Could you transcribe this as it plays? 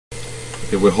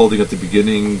Okay, we're holding at the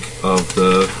beginning of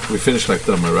the. We finished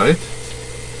Hakdama, right?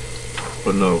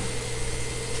 Or no?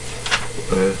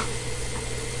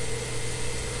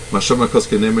 Mashama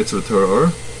koske nemetz v'torah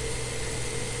or.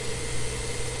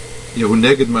 Yehu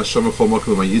neged mashama chol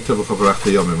mokel v'mayita v'chavarach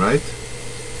yomim, right?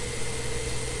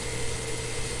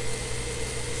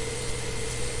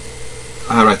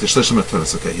 Right, the Shlishim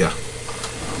Matanas, okay, yeah.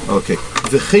 Okay.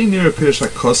 V'chein nira pirish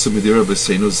HaKosim Medira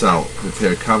B'seinu Zal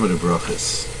v'per kamer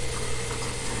brachas.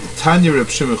 Tanya Reb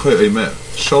Shimon Choy Omer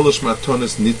Sholosh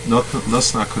Matanas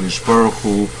Nosna HaKadosh Baruch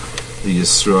Hu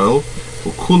L'Yisrael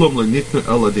U'kulam L'nitnu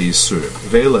Ela D'Yisurim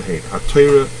Ve'elahein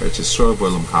HaTorah Eretz Yisrael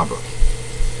V'olam Haba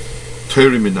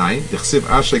Torah Minayin D'chsiv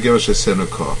Asher Geva Shesenu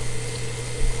Ka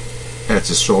Eretz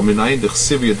Yisrael Minayin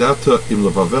D'chsiv Yadata Im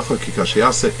Levavecha Ki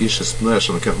Kashiyase Ish Es Pnei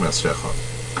Asher Lekech Me'asrecha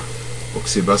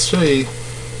U'ksiv Asrei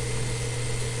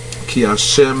Ki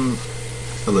Hashem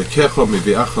Elekecha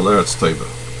Mivi'ach L'Eretz Toiva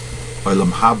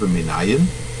Olam Haba Minayin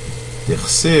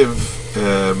D'chsiv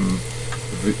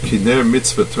Kiner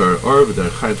Mitzvah Torah Or V'der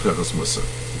Chayt Rechos Musa.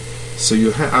 So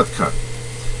you have Adkan.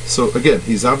 So again,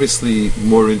 he's obviously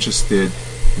more interested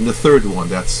in the third one.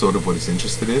 That's sort of what he's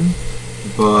interested in.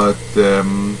 But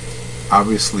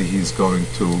obviously he's going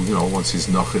to, once he's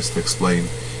Nochis to explain,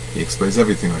 he explains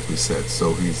everything like we said.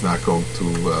 So he's not going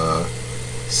to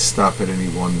stop at any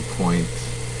one point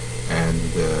and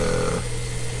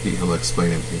he'll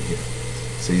explain everything here.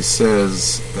 So he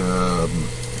says,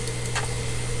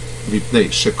 Mipnei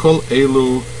Shekol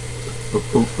Elu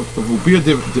V'ubir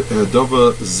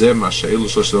Dova Zeh Ma She'elu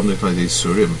Shlosh Dom Nitnai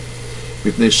D'Yisurim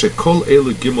Mipnei Shekol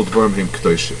Elu Gimel Dvarim Hem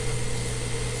K'doshim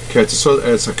K'Eretz Yisrael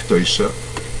Eretz HaK'dosha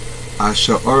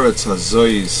Asher Oretz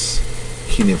HaZois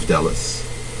Ki Nivdeles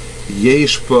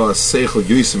Yesh Ba Seichel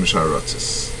Yosim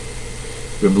Sha'arotzes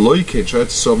V'im Lo Yikein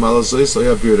Sh'Eretz Yisrael Mal HaZois Lo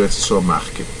Yavir Eretz Yisrael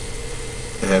Machkim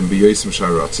B'Yosim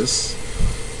Sha'arotzes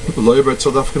Lo Yavir Eretz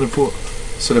Yisrael Dafka Nevuah.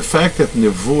 So the fact that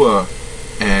Nevuah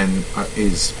and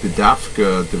is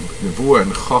B'dafka, the Nevuah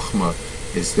and Chochmah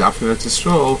is Dafka Eretz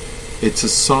Yisrael, it's a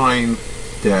sign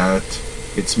that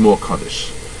it's more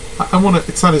Kaddish.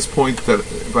 It's not his point that,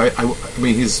 right? I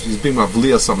mean, he's being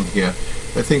Mavliya something here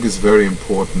I think is very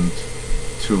important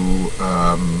to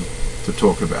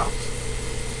talk about.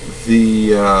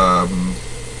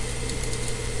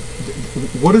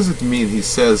 What does it mean? He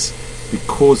says,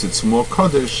 because it's more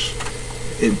Kaddish,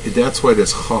 that's why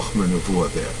there's Chachma and Nevuah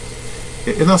there.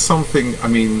 It's not something,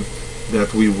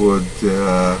 that we would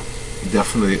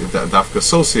definitely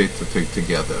associate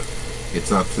together.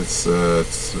 It's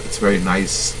very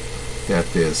nice that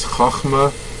there's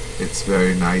Chachma, it's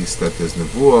very nice that there's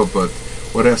Nevuah, but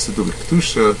what has to do with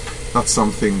Kedusha, not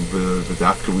something the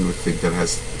we would think that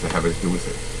has to have to do with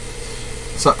it.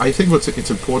 So I think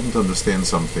it's important to understand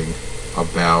something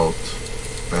about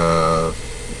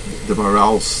the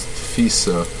Maral's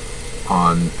Fisa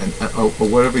on or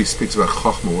whatever he speaks about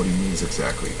Chachma, what he means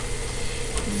exactly.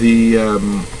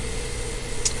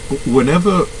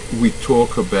 Whenever we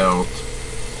talk about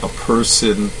a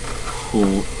person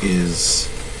who is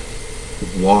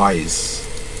wise,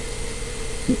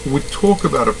 we talk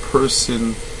about a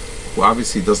person who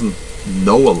obviously doesn't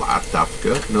know a lot,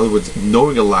 dafka. In other words,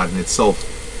 knowing a lot in itself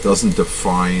doesn't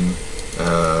define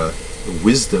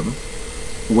wisdom.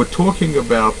 We're talking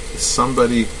about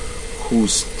somebody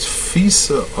whose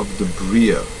tfisa of the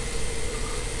bria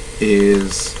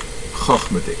is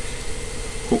chachmadik,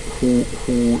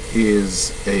 who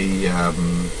is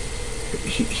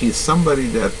he's somebody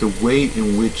that the way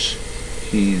in which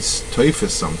he's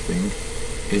toifes something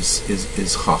is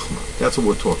chachma. That's what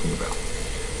we're talking about.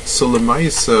 So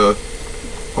lemaisa,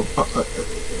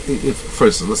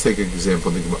 first let's take an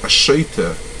example. A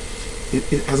shaita,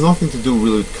 it has nothing to do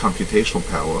really with computational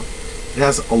power. It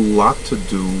has a lot to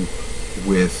do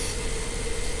with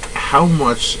how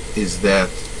much is that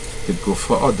the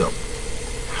gufa adam,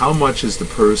 how much is the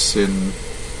person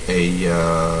a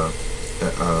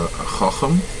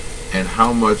chacham, and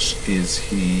how much is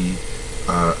he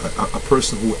a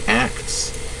person who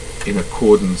acts in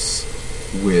accordance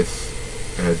with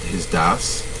his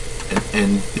das,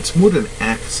 and it's more than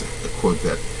acts according to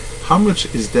that. How much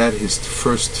is that his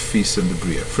first feast in the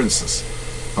bria? For instance,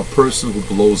 a person who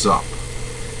blows up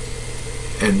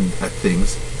and at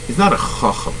things is not a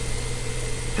chacham,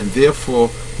 and therefore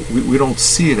we don't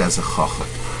see it as a chacham.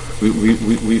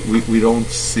 We don't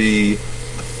see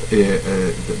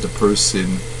the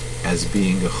person as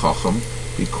being a chacham,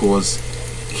 because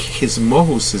his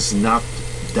mohus is not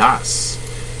das.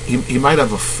 He might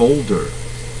have a folder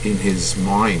in his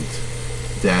mind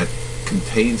that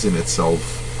contains in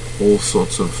itself all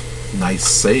sorts of nice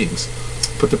sayings,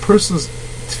 but the person's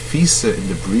tfisa in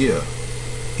the bria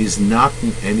is not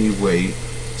in any way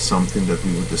something that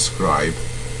we would describe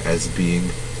as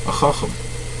being a chacham.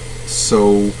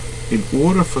 So, in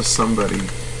order for somebody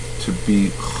to be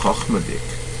chachmadik,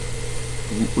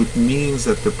 it means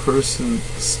that the person's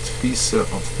tfisa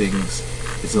of things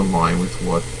is in line with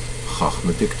what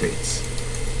chachma dictates,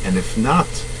 and if not,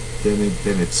 then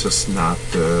it's just not.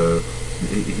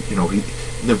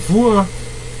 Nevuah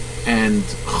and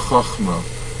chachma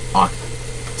are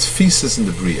tfisas in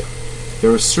the bria.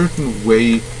 There are a certain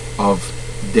way of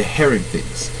dehering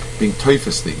things, being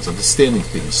toifus things, understanding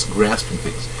things, grasping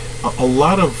things. A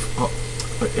lot of.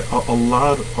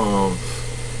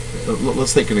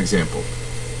 Let's take an example.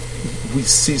 We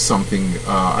see something.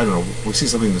 We see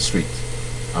something in the street,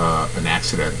 an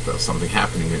accident, something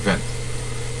happening, an event.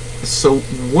 So,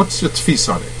 what's your tfis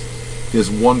on it? There's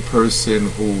one person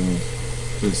who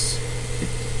is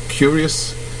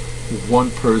curious, one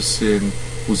person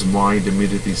whose mind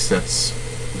immediately sets,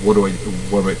 how am I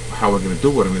going to do?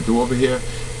 What am I going to do over here?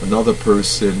 Another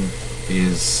person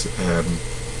is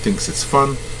thinks it's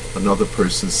fun. Another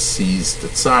person sees the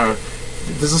tsar.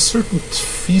 There's a certain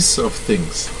tfisa of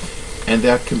things, and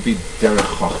that can be derech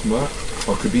chachma,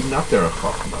 or could be not derech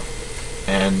chachma.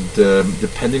 And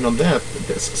depending on that,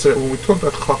 so when we talk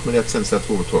about chachma in that sense, that's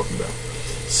what we're talking about.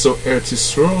 So Eretz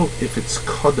Yisrael, if it's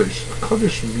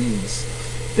kaddish means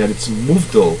that it's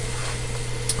muvdal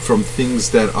from things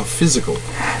that are physical,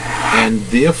 and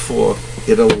therefore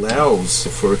it allows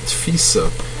for a tfisa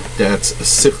that's a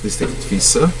sichlistic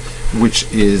tfisa, which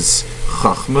is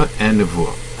chachma and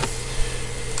nevuah.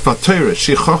 Vatayra,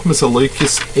 she chachma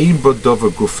zaloikis ein bodova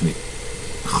gufni.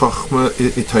 Chachma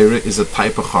itayra is a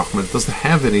type of chachma that doesn't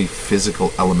have any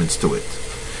physical elements to it.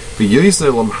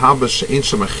 V'yoyzer lam haba she'ein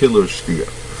sham achilur shkiya.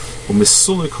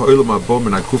 U'misulik ha'olam habo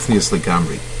min ha'gufni is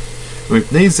legamri.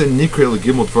 U'mipnei ze nikre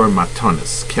legimot var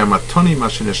matanis. Ki ha'matani ma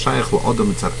she'neshayach lo'odam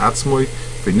mitzad atzmoi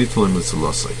v'nitolem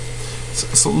mitzulosai.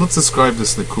 So let's describe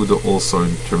this nekuda also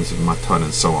in terms of matan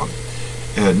and so on,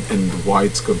 and why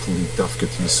it's going to lead dafka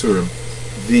to Yisurim.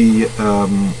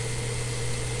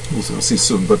 We'll see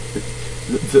soon, but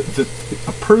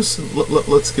a person.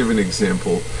 Let's give an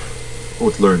example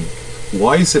with learning.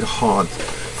 Why is it hard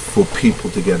for people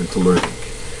to get into learning?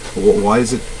 Why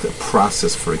is it a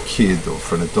process for a kid or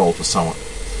for an adult or someone?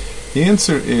 The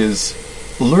answer is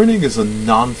learning is a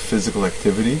non-physical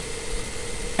activity,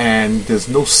 and there's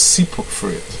no sipuk for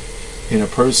it in a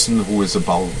person who is a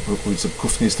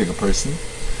gufnistic person.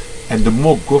 And the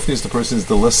more gufnis the person is,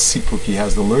 the less sipuk he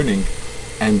has the learning,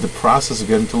 and the process of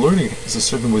getting to learning is a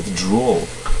certain withdrawal,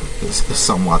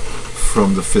 somewhat,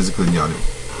 from the physical inyanim.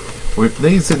 And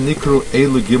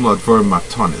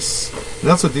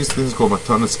that's what these things call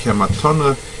matanis. Ki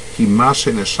matana hi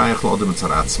mashe neshayach la'odem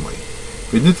etzaratzmai.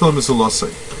 V'nitol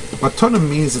mizulosai. Matana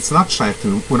means it's not shaykh to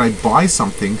me. When I buy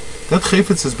something, that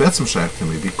chayfetz is betzim shaykh to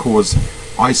me because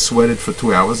I sweated for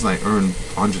 2 hours and I earned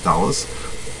 $100.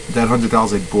 That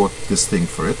 $100 I bought this thing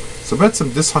for it. So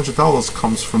betzim, this $100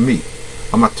 comes from me.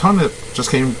 A matana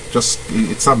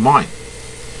it's not mine.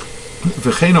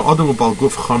 V'cheina odom u'bal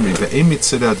guf chamri ve'em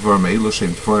mitzidei advarim eilo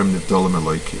she'im dvarim nivdolim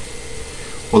eloiki.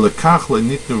 Olekach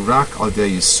le'nitnu rak al dei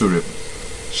yisurim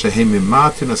she'hem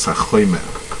mimatin es ha'choymer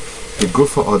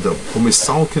Gegufa Adam,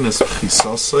 umisalkin es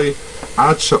chisasai,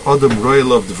 ad she'adam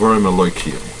roilav dvarim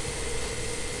eloikiyim.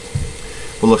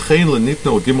 V'lechein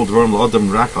lenitna ogimel dvarim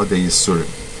l'adam rak adei yisurim,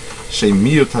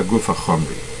 she'miyut hagufa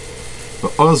chamri.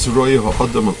 V'az roi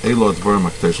ha'adam al-elo dvarim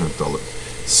ha'kteshin ha'dalim.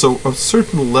 So a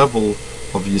certain level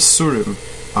of yisurim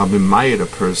are mimayed a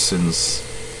person's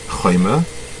chayma,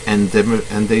 and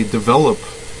they develop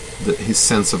his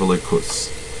sense of elikus.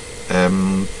 I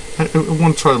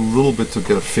want to try a little bit to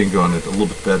get a finger on it a little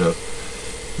bit better.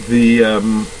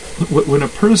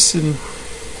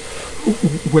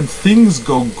 When things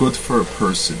go good for a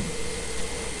person,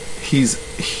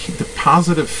 the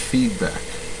positive feedback,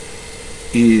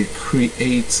 it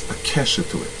creates a kesha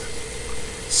to it.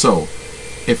 So,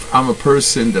 if I'm a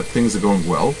person that things are going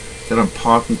well, then I'm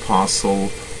part and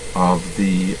parcel of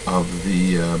the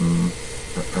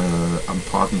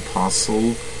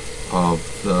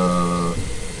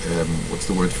what's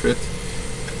the word for it?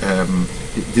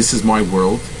 This is my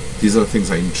world. These are the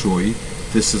things I enjoy.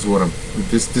 This is what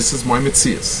this is my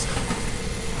mitzias.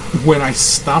 When I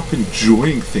stop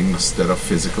enjoying things that are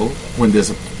physical, when there's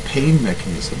a pain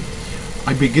mechanism,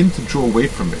 I begin to draw away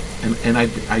from it, and I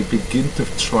begin to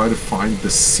try to find the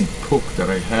sipuk that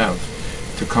I have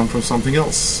to come from something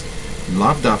else.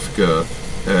 Lavdafka,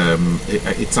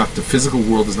 it's not, the physical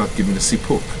world is not giving the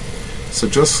sipuk. So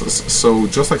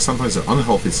just like sometimes an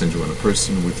unhealthy syndrome, when a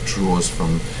person withdraws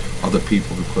from other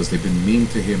people because they've been mean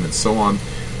to him and so on.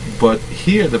 But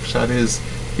here the pshat is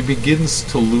he begins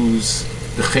to lose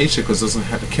the cheshek because doesn't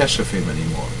have a kesher for him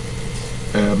anymore.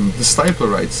 The Stipler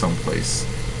writes someplace,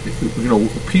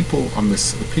 people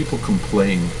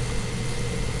complain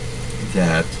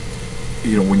that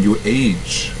when you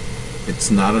age, it's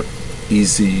not an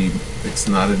easy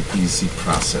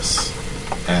process,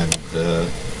 and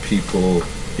people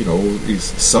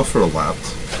suffer a lot.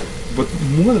 But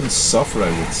more than suffer,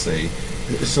 I would say,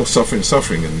 it's no suffering,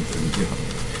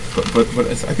 but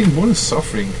I think more than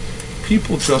suffering,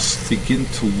 people just begin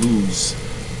to lose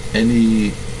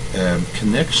any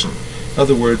connection. In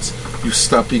other words, you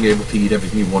stop being able to eat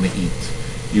everything you want to eat.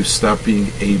 You stop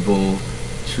being able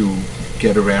to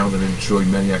get around and enjoy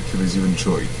many activities you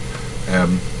enjoyed.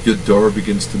 Your door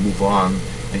begins to move on,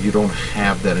 and you don't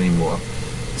have that anymore.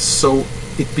 So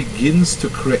it begins to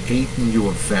create in you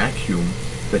a vacuum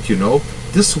that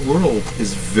this world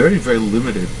is very, very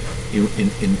limited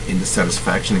in the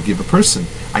satisfaction it gives a person.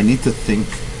 I need to think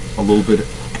a little bit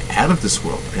out of this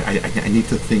world. I need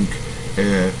to think.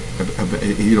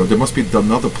 There must be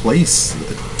another place.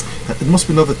 There must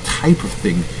be another type of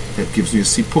thing that gives me a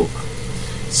sipuk.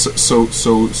 So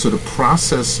the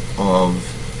process of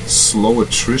slow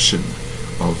attrition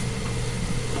of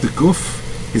the guf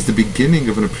is the beginning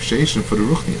of an appreciation for the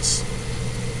ruchnius.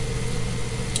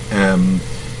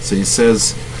 So he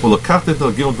says, "Well, he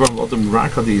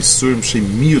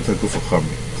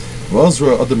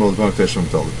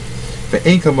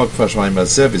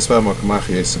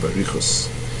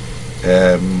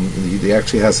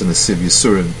actually has an Nesiv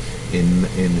Yisurim in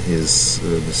his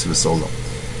Nesiv Olam.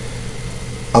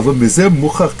 In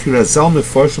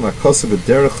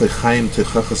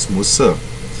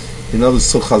other words,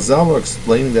 so Chazal are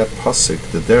explaining that pasuk,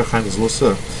 the Derech Chaim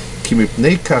Musa,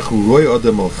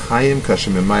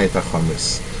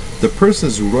 the person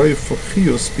is roy for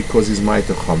chiyus because he's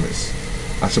ma'ita chametz.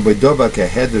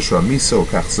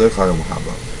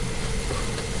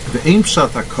 The aim pshat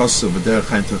hakasav v'derech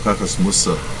chaim techachas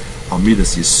musa al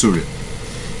midas yisurin.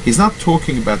 He's not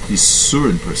talking about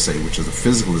yisurin per se, which is a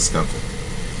physical discomfort.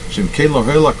 Shem kein lo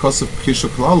hela kasav kishu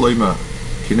klal loima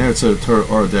kiner tzor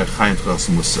or derech chaim techachas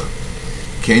musa.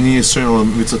 Kein yisurin al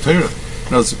mitzvah Torah.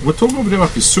 Now, we're talking over there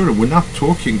about yisurin. We're not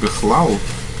talking bichlal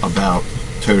about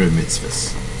Torah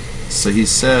mitzvahs. So he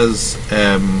says,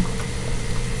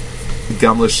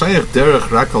 Gam l'shayach derech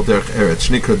rak al derech eretz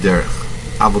shnikra derech.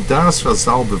 Avodas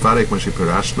Razal bevarek ma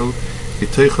shepirashnu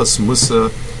itoichas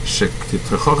musa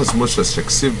itoichas musa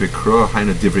sheksiv bikro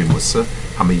haina divri musa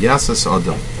hamiyasas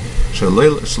adam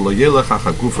shelo yelech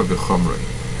achagufa bechomrei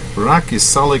rak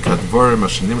yisalik advarim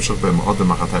ashenimshach beim adam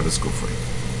achatayvus gufay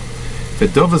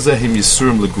v'dov hazeh him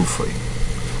yisurim legufay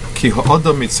ki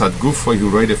ha'adam mitzad gufay hu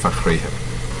roidef achreihem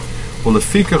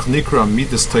ulefikach nikra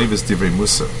midas toivus divrei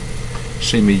musa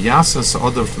shemiyasas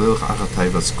adam shelo yelech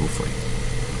achatayvus gufay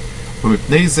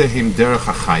ומפני זה הם דרך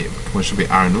החיים, כמו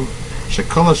שביארנו,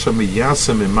 שכל אשר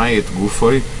מיישם ממאי את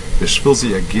גופוי, בשביל זה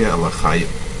יגיע אל החיים.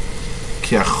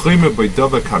 כי החיים בידו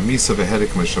וכמיסה והרק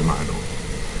כמו שאמרנו.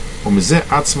 ומזה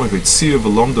עצמו הציעו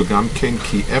ולומדו גם כן,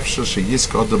 כי אפשר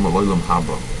שיזק אדם על עולם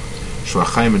הבא, שהוא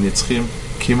החיים הנצחים,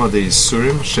 כמו די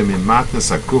יסורים,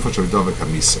 שממתנס הגופה של בידו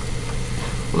וכמיסה.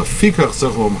 ולפיכך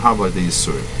צריך עולם הבא די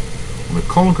יסורים.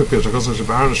 ומכל מקפיר שכוסו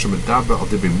שביארנו שמדבר על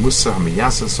דיבי מוסה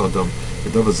המייסס אדם,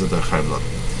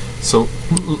 so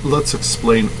let's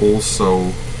explain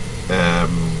also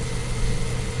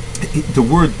the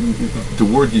word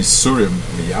Yisurim,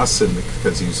 Miyasim,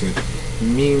 because he's using it,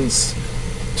 means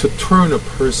to turn a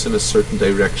person a certain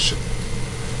direction,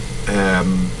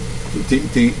 to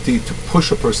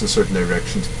push a person in a certain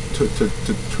direction, to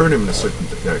turn him in a certain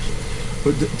direction.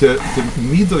 But the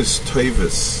Midos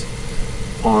Toivus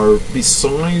are,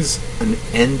 besides an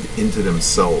end into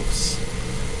themselves,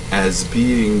 as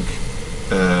being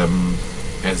a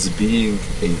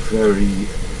very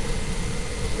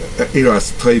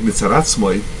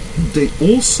they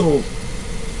also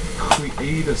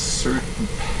create a certain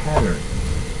pattern,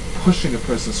 pushing a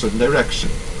person in a certain direction.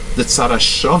 The tzara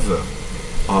shava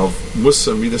of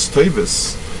Musa Midas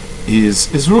Toivus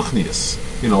is Ruchnius.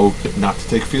 Not to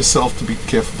take for yourself, to be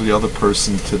careful for the other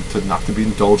person, to not to be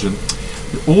indulgent.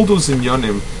 All those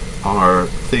inyanim are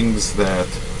things that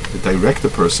direct a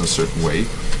person a certain way,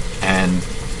 and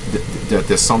that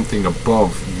there's something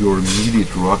above your immediate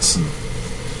ratzon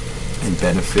and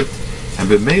benefit, and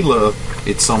b'meila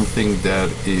it's something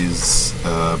that is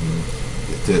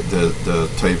the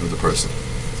type of the person.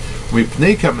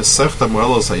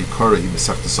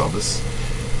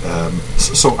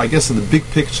 So I guess in the big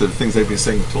picture, the things I've been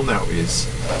saying until now is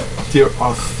there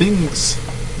are things.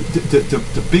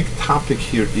 The big topic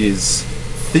here is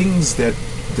things that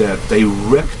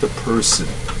direct a person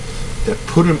that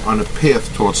put him on a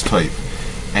path towards Toiv.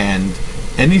 And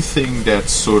anything that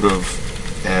sort of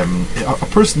a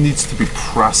person needs to be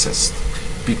processed,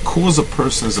 because a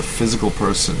person is a physical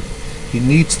person. He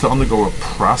needs to undergo a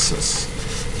process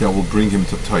that will bring him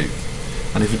to Toiv.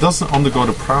 And if he doesn't undergo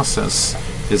the process,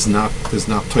 there's not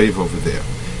Toiv over there.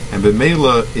 And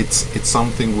b'meila, it's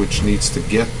something which needs to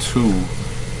get to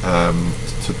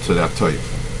that Toiv.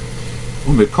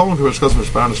 It's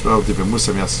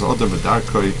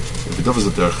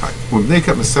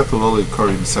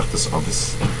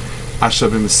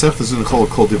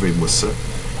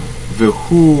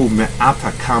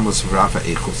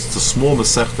a small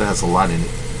Masechta, has a lot in it.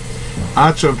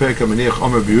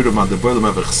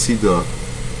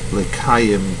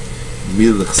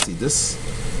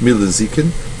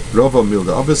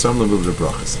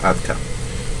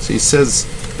 So he says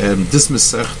this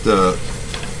Masechta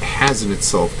has in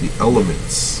itself the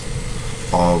elements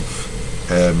of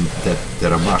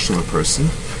that are mashal a person,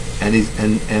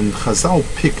 and Chazal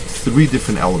picked three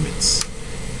different elements.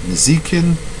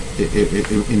 Nezikin,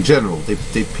 in general,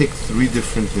 they picked three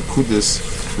different nekudas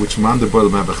which man de boil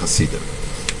man b'chasida.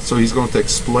 So he's going to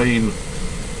explain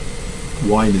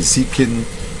why Nezikin,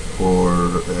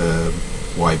 or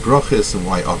why brachis, and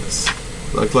why others.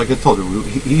 Like I told you,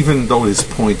 even though his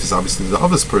point is obviously the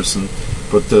others person,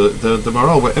 but the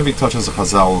moral, wherever he touches a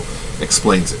Chazal,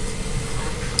 explains it.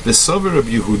 The Sover of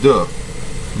Yehuda,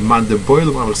 man de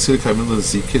boil man b'chasida kaimil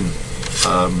Nezikin.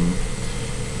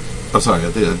 I'm sorry,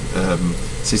 I did.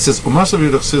 So he says, "Umashav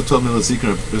yirachsil tol mil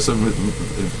zikra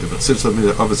yirachsil tol mil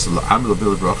avis la'amil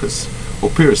bil brachis or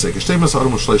pirsek shteimas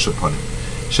adam shleish upanim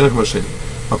shenach masheni."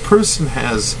 A person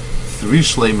has three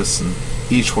shleimasin,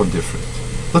 each one different.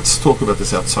 Let's talk about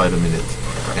this outside a minute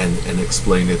and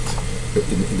explain it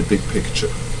in the big picture.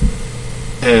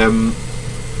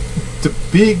 The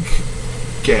big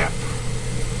gap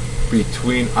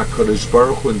between HaKadosh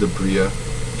Baruch Hu and the Bria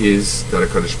is that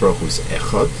HaKadosh Baruch Hu is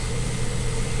Echad.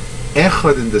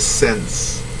 Echad in the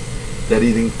sense that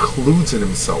it includes in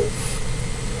himself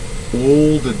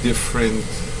all the different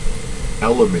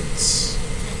elements.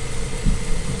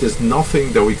 There's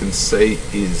nothing that we can say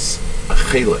is a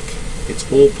chelek. It's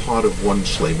all part of one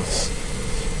shleimus.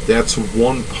 That's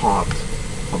one part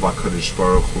of HaKadosh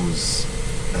Baruch Hu's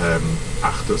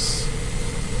achdus.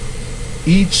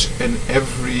 Each and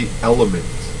every element,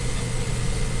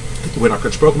 when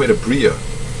HaKadosh Baruch Hu made a Bria,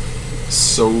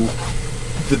 so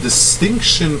the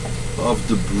distinction of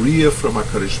the Bria from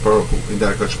HaKadosh Baruch Hu, in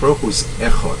that HaKadosh Baruch Hu is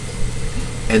Echad,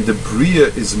 and the Bria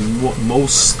is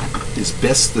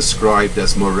best described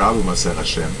as Moravu Maser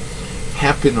Hashem,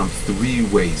 happen on three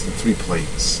ways, in three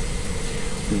planes.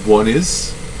 One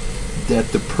is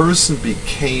that the person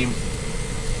became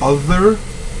other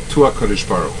to HaKadosh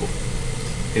Baruch Hu.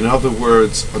 In other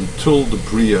words, until the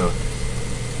Bria,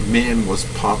 man was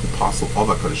part and parcel of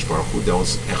HaKadosh Baruch Hu, that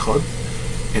was Echad,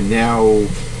 and now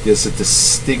there's a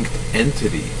distinct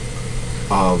entity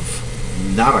of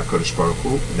not HaKadosh Baruch Hu,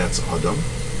 and that's Adam.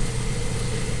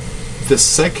 The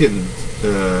second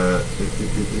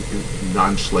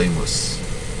non-shleimus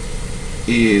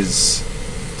is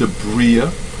the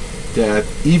Bria, that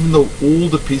even though all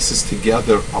the pieces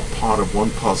together are part of one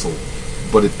puzzle,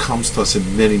 but it comes to us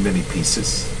in many, many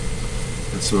pieces.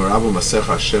 And so Rabbi Masech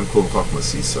Hashem Kol Chach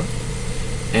Masisa.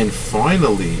 And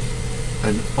finally,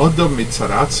 an Adam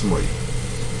Mitzaratzmoi,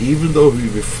 even though he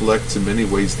reflects in many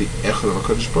ways the Echad of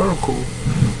HaKadosh Baruch Hu,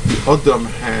 the Adam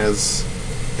has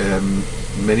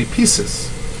many pieces.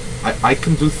 I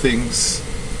can do things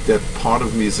that part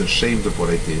of me is ashamed of what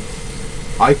I did.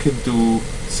 I can do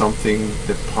something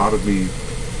that part of me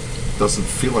doesn't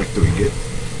feel like doing it.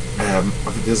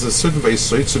 There's a certain way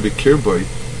Soitzu B'Kirboy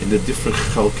in the different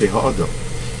Chalkei HaAdam.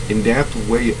 In that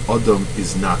way, Adam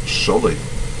is not Sholem,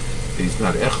 he's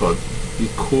not Echad,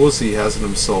 because he has in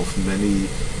himself many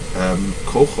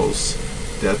kochos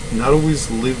that not always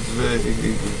live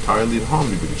entirely in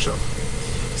harmony with each other.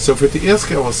 So if we're to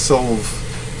ask ourselves,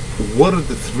 what are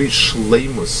the three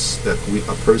shleimus that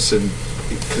a person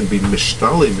can be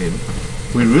mishtalim in,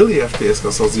 we really have to ask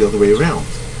ourselves the other way around.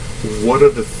 What are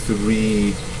the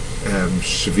three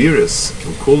shviras,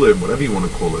 kilkulim, whatever you want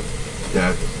to call it,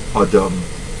 that Adam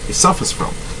suffers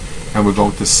from? And we're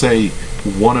going to say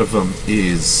one of them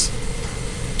is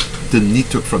the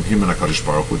nituk from him and HaKadosh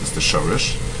Baruch Hu, that's the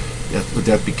shorish.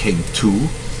 That became two.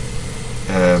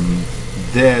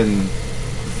 Then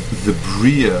the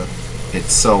Bria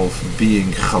itself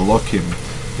being chalokim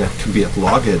that can be at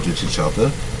loggerheads with each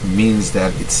other means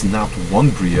that it's not one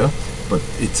Bria, but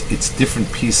it's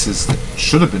different pieces that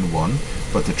should have been one,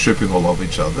 but they're tripping all over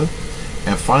each other.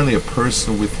 And finally, a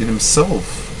person within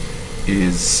himself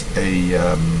is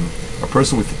a A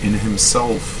person within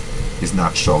himself is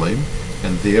not shalem,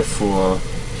 and therefore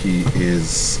he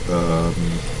is,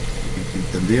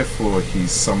 and therefore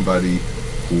he's somebody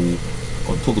who,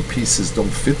 until the pieces don't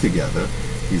fit together,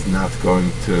 he's not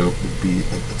going to be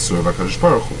a tzur HaKadosh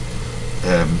Baruch Hu.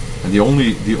 And the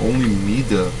only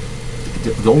midah,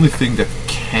 the only thing that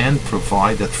can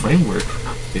provide that framework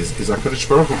is HaKadosh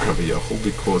Baruch Hu Kaviyachol,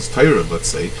 because Torah, let's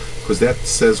say, because that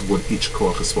says what each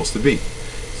koach is supposed to be.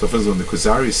 So for instance, when the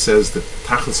Kuzari says that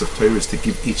Tachlis of Torah is to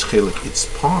give each chelik its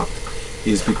part,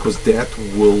 is because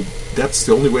that's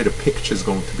the only way the picture is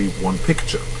going to be one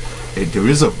picture. There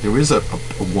is a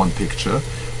one picture.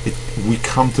 We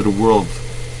come to the world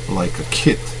like a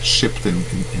kit shipped in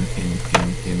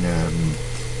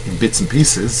bits and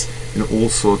pieces, and all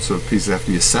sorts of pieces have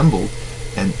to be assembled,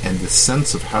 and the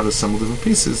sense of how to assemble different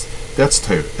pieces, that's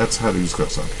Torah. That's how to use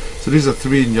Gosan. So these are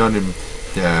three inyanim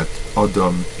that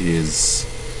Adam is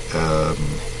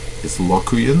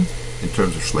lokuyin in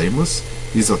terms of shleimus.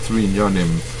 These are three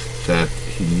inyanim that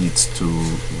he needs to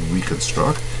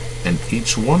reconstruct, and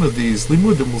each one of these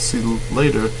limudim, we'll see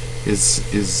later,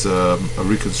 is a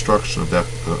reconstruction of that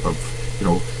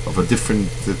of a different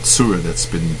tzura that's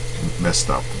been messed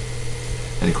up.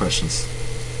 Any questions?